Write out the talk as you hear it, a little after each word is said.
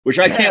which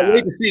I can't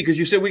wait to see because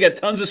you said we got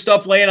tons of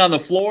stuff laying on the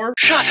floor.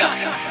 Shut up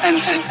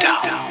and sit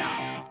down.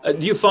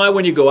 Do you find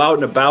when you go out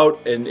and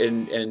about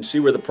and see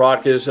where the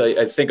product is?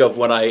 I think of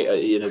when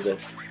the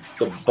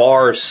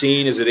bar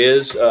scene as it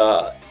is,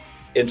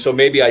 and so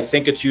maybe I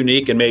think it's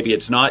unique and maybe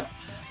it's not,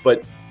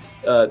 but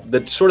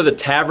the sort of the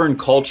tavern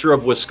culture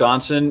of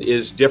Wisconsin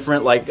is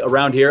different. Like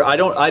around here, I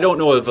don't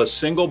know of a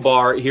single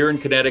bar here in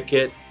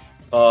Connecticut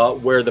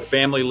where the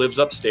family lives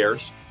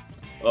upstairs.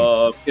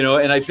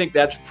 And I think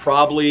that's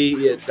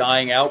probably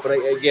dying out. But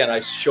again,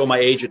 I show my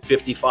age at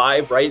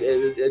 55, right?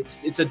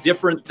 It's a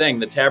different thing,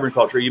 the tavern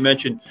culture. You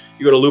mentioned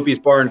you go to Loopy's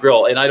Bar and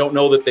Grill, and I don't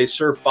know that they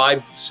serve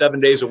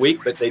 5-7 days a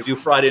week, but they do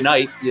Friday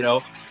night.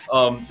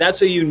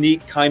 That's a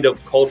unique kind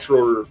of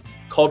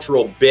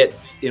cultural bit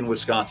in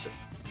Wisconsin.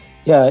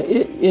 Yeah,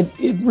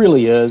 it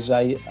really is.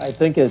 I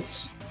think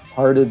it's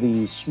part of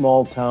the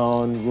small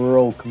town,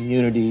 rural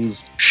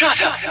communities.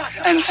 Shut up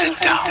and sit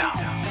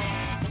down.